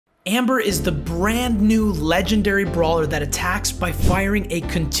Amber is the brand new legendary brawler that attacks by firing a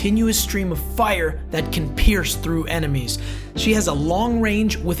continuous stream of fire that can pierce through enemies. She has a long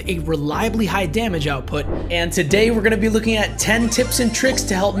range with a reliably high damage output, and today we're going to be looking at 10 tips and tricks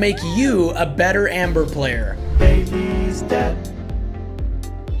to help make you a better Amber player. Baby's dead.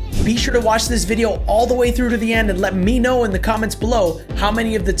 Be sure to watch this video all the way through to the end and let me know in the comments below how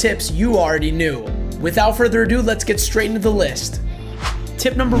many of the tips you already knew. Without further ado, let's get straight into the list.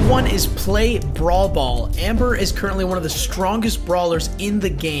 Tip number 1 is play Brawl Ball. Amber is currently one of the strongest brawlers in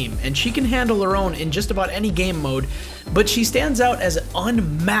the game, and she can handle her own in just about any game mode, but she stands out as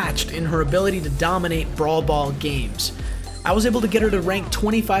unmatched in her ability to dominate Brawl Ball games. I was able to get her to rank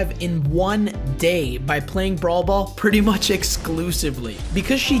 25 in one day by playing Brawl Ball pretty much exclusively.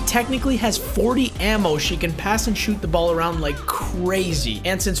 Because she technically has 40 ammo, she can pass and shoot the ball around like crazy.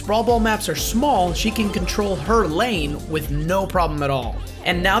 And since Brawl Ball maps are small, she can control her lane with no problem at all.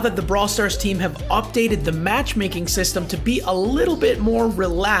 And now that the Brawl Stars team have updated the matchmaking system to be a little bit more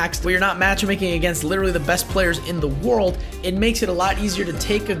relaxed, where you're not matchmaking against literally the best players in the world, it makes it a lot easier to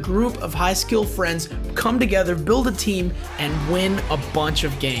take a group of high skill friends, come together, build a team, and win a bunch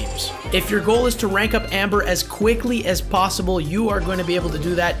of games. If your goal is to rank up Amber as quickly as possible, you are going to be able to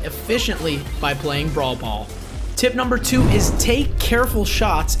do that efficiently by playing Brawl Ball. Tip number 2 is take careful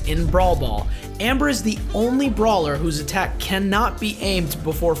shots in Brawl Ball. Amber is the only brawler whose attack cannot be aimed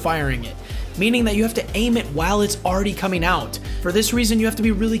before firing it, meaning that you have to aim it while it's already coming out. For this reason, you have to be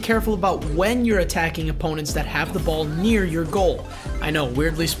really careful about when you're attacking opponents that have the ball near your goal. I know,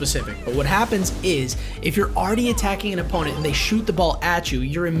 weirdly specific, but what happens is, if you're already attacking an opponent and they shoot the ball at you,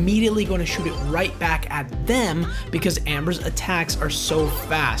 you're immediately going to shoot it right back at them because Amber's attacks are so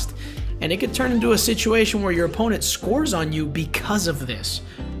fast. And it could turn into a situation where your opponent scores on you because of this.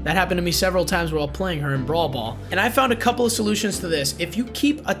 That happened to me several times while playing her in Brawl Ball. And I found a couple of solutions to this. If you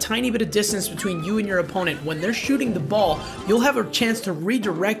keep a tiny bit of distance between you and your opponent when they're shooting the ball, you'll have a chance to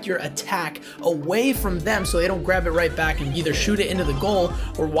redirect your attack away from them so they don't grab it right back and either shoot it into the goal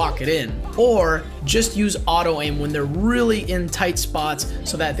or walk it in. Or just use auto aim when they're really in tight spots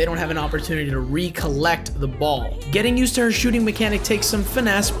so that they don't have an opportunity to recollect the ball. Getting used to her shooting mechanic takes some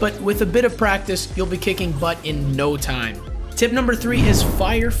finesse, but with a bit of practice, you'll be kicking butt in no time. Tip number 3 is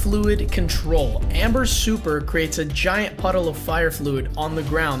fire fluid control. Amber's super creates a giant puddle of fire fluid on the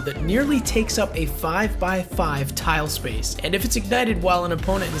ground that nearly takes up a 5x5 tile space. And if it's ignited while an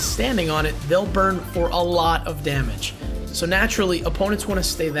opponent is standing on it, they'll burn for a lot of damage. So naturally, opponents want to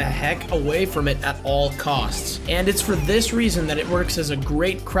stay the heck away from it at all costs. And it's for this reason that it works as a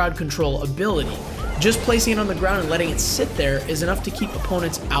great crowd control ability. Just placing it on the ground and letting it sit there is enough to keep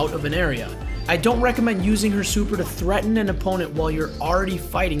opponents out of an area. I don't recommend using her super to threaten an opponent while you're already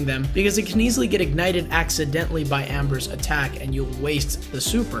fighting them because it can easily get ignited accidentally by Amber's attack and you'll waste the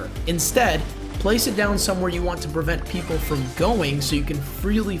super. Instead, place it down somewhere you want to prevent people from going so you can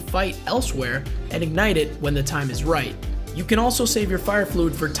freely fight elsewhere and ignite it when the time is right. You can also save your fire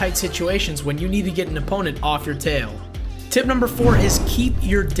fluid for tight situations when you need to get an opponent off your tail. Tip number 4 is keep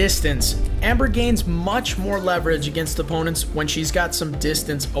your distance. Amber gains much more leverage against opponents when she's got some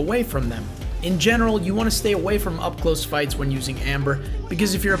distance away from them. In general, you want to stay away from up-close fights when using Amber,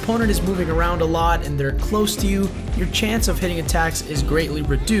 because if your opponent is moving around a lot and they're close to you, your chance of hitting attacks is greatly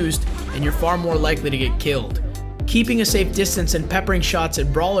reduced and you're far more likely to get killed. Keeping a safe distance and peppering shots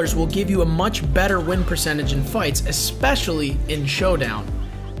at brawlers will give you a much better win percentage in fights, especially in Showdown.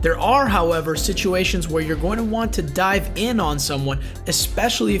 There are, however, situations where you're going to want to dive in on someone,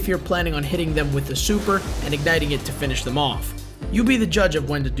 especially if you're planning on hitting them with the super and igniting it to finish them off. You be the judge of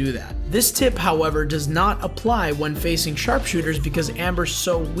when to do that. This tip, however, does not apply when facing sharpshooters because Amber's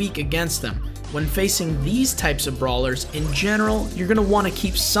so weak against them. When facing these types of brawlers, in general, you're going to want to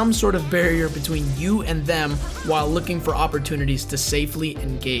keep some sort of barrier between you and them while looking for opportunities to safely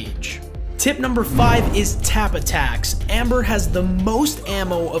engage. Tip number 5 is tap attacks. Amber has the most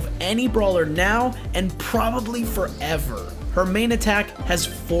ammo of any brawler now and probably forever. Her main attack has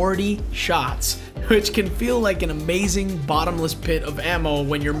 40 shots, which can feel like an amazing bottomless pit of ammo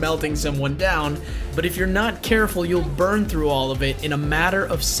when you're melting someone down, but if you're not careful, you'll burn through all of it in a matter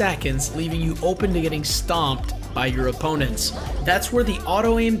of seconds, leaving you open to getting stomped by your opponents. That's where the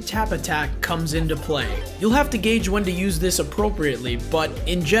auto-aim tap attack comes into play. You'll have to gauge when to use this appropriately, but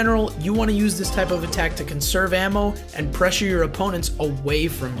in general, you want to use this type of attack to conserve ammo and pressure your opponents away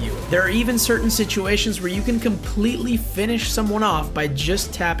from you. There are even certain situations where you can completely finish someone off by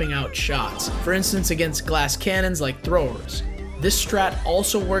just tapping out shots, for instance against glass cannons like throwers. This strat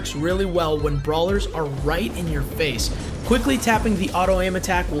also works really well when brawlers are right in your face. Quickly tapping the auto aim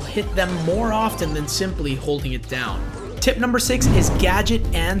attack will hit them more often than simply holding it down. Tip number 6 is gadget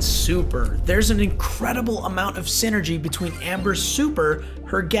and super. There's an incredible amount of synergy between Amber's super,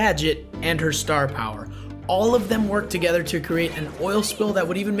 her gadget, and her star power. All of them work together to create an oil spill that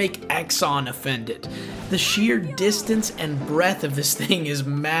would even make Exxon offended. The sheer distance and breadth of this thing is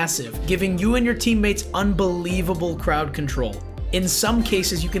massive, giving you and your teammates unbelievable crowd control. In some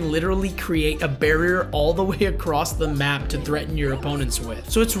cases, you can literally create a barrier all the way across the map to threaten your opponents with.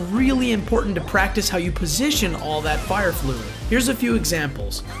 So it's really important to practice how you position all that fire fluid. Here's a few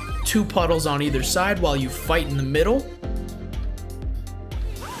examples. 2 puddles on either side while you fight in the middle.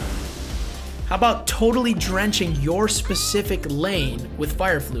 How about totally drenching your specific lane with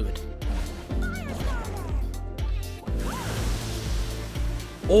fire fluid?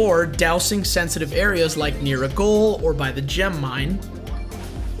 Or dousing sensitive areas like near a goal or by the gem mine.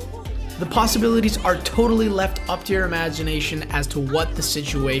 The possibilities are totally left up to your imagination as to what the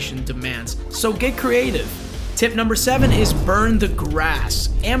situation demands, so get creative. Tip number 7 is burn the grass.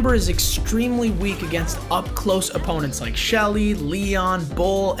 Amber is extremely weak against up-close opponents like Shelly, Leon,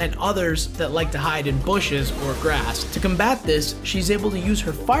 Bull, and others that like to hide in bushes or grass. To combat this, she's able to use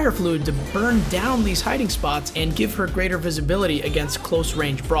her fire fluid to burn down these hiding spots and give her greater visibility against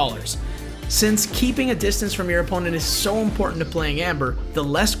close-range brawlers. Since keeping a distance from your opponent is so important to playing Amber, the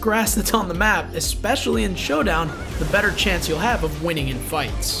less grass that's on the map, especially in Showdown, the better chance you'll have of winning in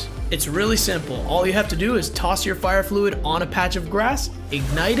fights. It's really simple. All you have to do is toss your fire fluid on a patch of grass,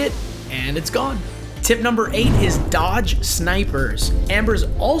 ignite it, and it's gone. Tip number 8 is dodge snipers. Amber's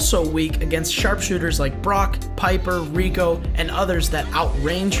also weak against sharpshooters like Brock, Piper, Rico, and others that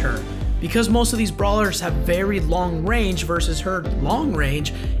outrange her. Because most of these brawlers have very long range versus her long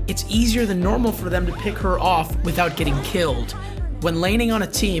range, it's easier than normal for them to pick her off without getting killed. When laning on a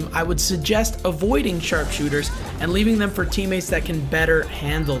team, I would suggest avoiding sharpshooters and leaving them for teammates that can better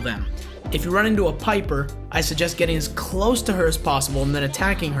handle them. If you run into a Piper, I suggest getting as close to her as possible and then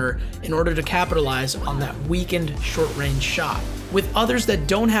attacking her in order to capitalize on that weakened short-range shot. With others that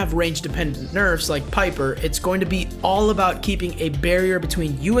don't have range-dependent nerfs like Piper, it's going to be all about keeping a barrier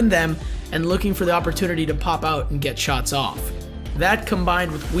between you and them and looking for the opportunity to pop out and get shots off. That,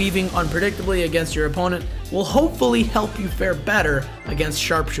 combined with weaving unpredictably against your opponent, will hopefully help you fare better against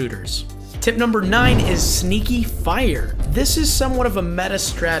sharpshooters. Tip number 9 is sneaky fire. This is somewhat of a meta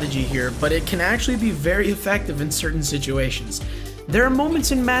strategy here, but it can actually be very effective in certain situations. There are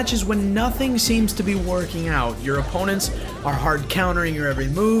moments in matches when nothing seems to be working out. Your opponents are hard countering your every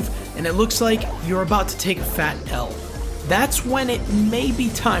move, and it looks like you're about to take a fat L. That's when it may be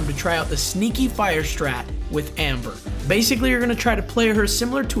time to try out the sneaky fire strat with Amber. Basically, you're going to try to play her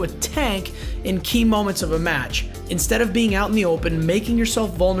similar to a tank in key moments of a match. Instead of being out in the open, making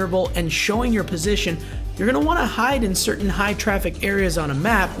yourself vulnerable, and showing your position, you're going to want to hide in certain high traffic areas on a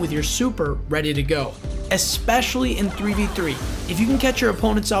map with your super ready to go. Especially in 3v3. If you can catch your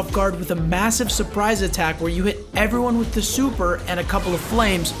opponents off guard with a massive surprise attack where you hit everyone with the super and a couple of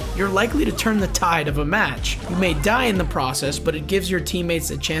flames, you're likely to turn the tide of a match. You may die in the process, but it gives your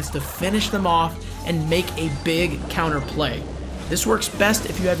teammates a chance to finish them off and make a big counter play. This works best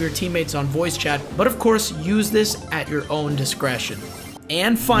if you have your teammates on voice chat, but of course use this at your own discretion.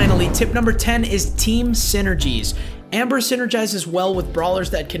 And finally, tip number 10 is team synergies. Amber synergizes well with brawlers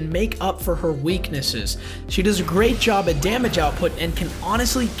that can make up for her weaknesses. She does a great job at damage output and can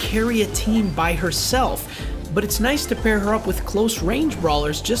honestly carry a team by herself, but it's nice to pair her up with close range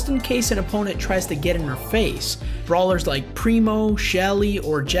brawlers just in case an opponent tries to get in her face. Brawlers like Primo, Shelly,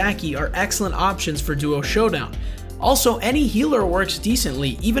 or Jackie are excellent options for duo showdown. Also, any healer works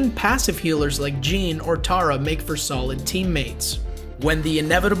decently. Even passive healers like Jean or Tara make for solid teammates. When the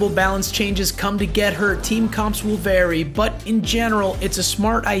inevitable balance changes come to get her, team comps will vary, but in general, it's a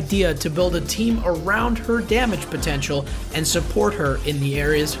smart idea to build a team around her damage potential and support her in the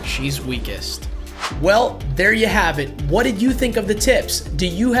areas she's weakest. Well, there you have it. What did you think of the tips? Do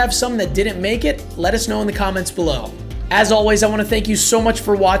you have some that didn't make it? Let us know in the comments below. As always, I want to thank you so much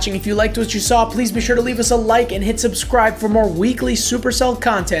for watching. If you liked what you saw, please be sure to leave us a like and hit subscribe for more weekly Supercell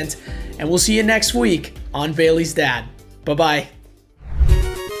content, and we'll see you next week on Bailey's Dad. Bye-bye.